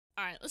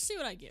Alright, let's see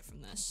what I get from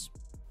this.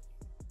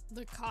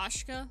 The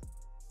KOSHKA.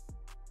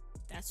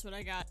 That's what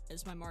I got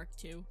as my Mark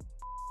II.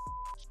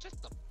 Shut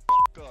the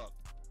fuck up.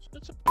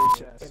 That's a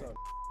bitch ass son.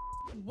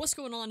 What's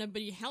going on,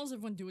 everybody? How's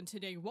everyone doing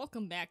today?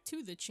 Welcome back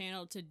to the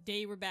channel.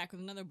 Today we're back with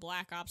another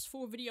Black Ops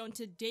 4 video, and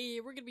today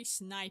we're gonna be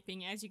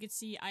sniping. As you can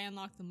see, I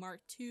unlocked the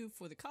Mark II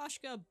for the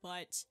KOSHKA,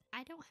 but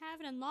I don't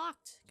have it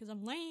unlocked because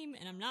I'm lame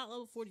and I'm not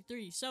level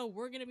 43. So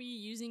we're gonna be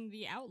using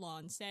the Outlaw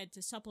instead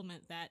to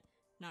supplement that.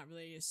 Not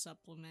really a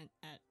supplement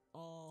at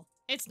all.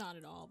 It's not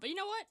at all, but you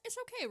know what? It's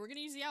okay. We're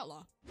gonna use the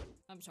Outlaw.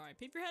 I'm sorry.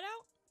 Peep your head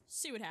out.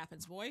 See what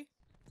happens, boy.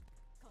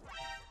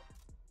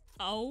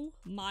 Oh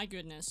my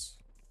goodness.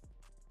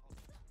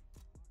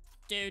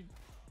 Dude,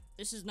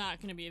 this is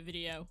not gonna be a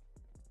video.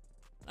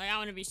 Like, I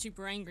wanna be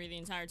super angry the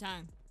entire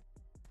time.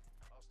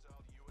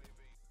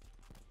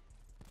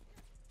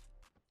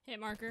 Hit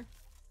marker.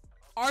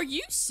 Are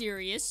you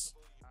serious?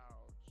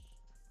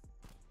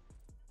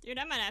 Dude,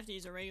 I might have to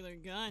use a regular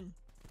gun.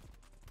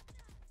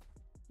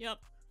 Yup,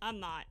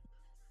 I'm not.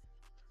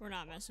 We're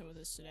not messing with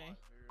this today.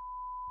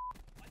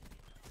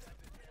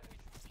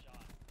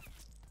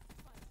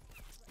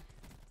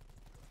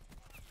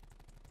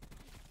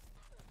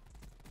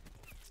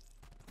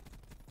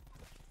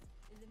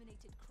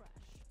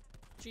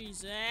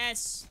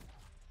 Jesus.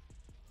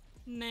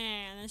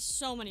 Man, there's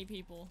so many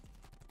people.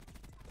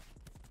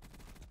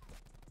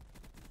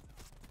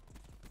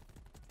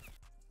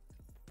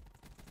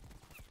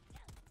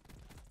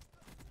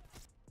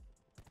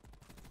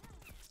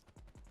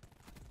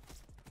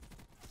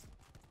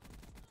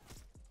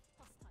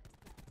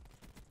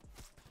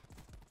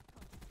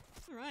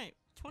 Alright,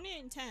 28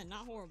 and 10,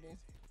 not horrible.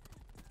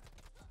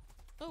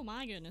 Oh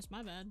my goodness,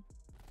 my bad.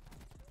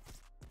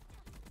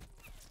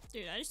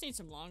 Dude, I just need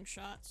some long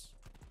shots.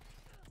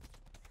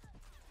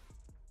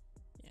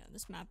 Yeah,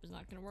 this map is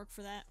not gonna work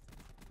for that.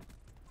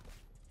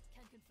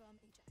 Can confirm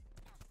eject.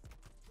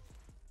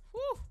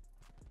 Whew!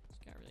 This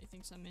guy really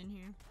thinks I'm in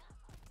here.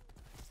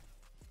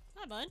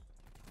 Hi, bud.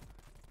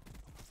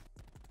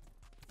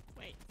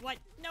 Wait, what?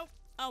 Nope.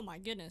 Oh my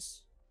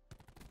goodness.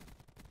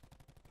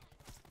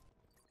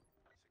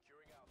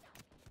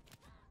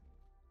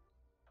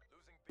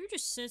 Who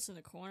just sits in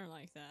the corner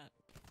like that?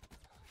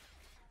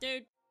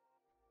 Dude.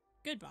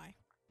 Goodbye.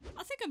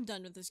 I think I'm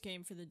done with this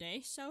game for the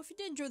day, so if you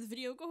did enjoy the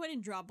video, go ahead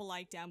and drop a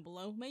like down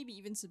below, maybe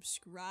even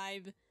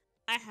subscribe.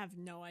 I have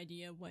no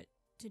idea what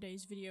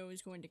today's video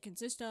is going to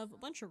consist of, a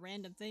bunch of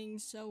random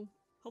things, so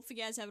hopefully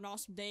you guys have an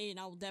awesome day, and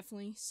I will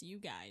definitely see you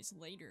guys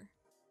later.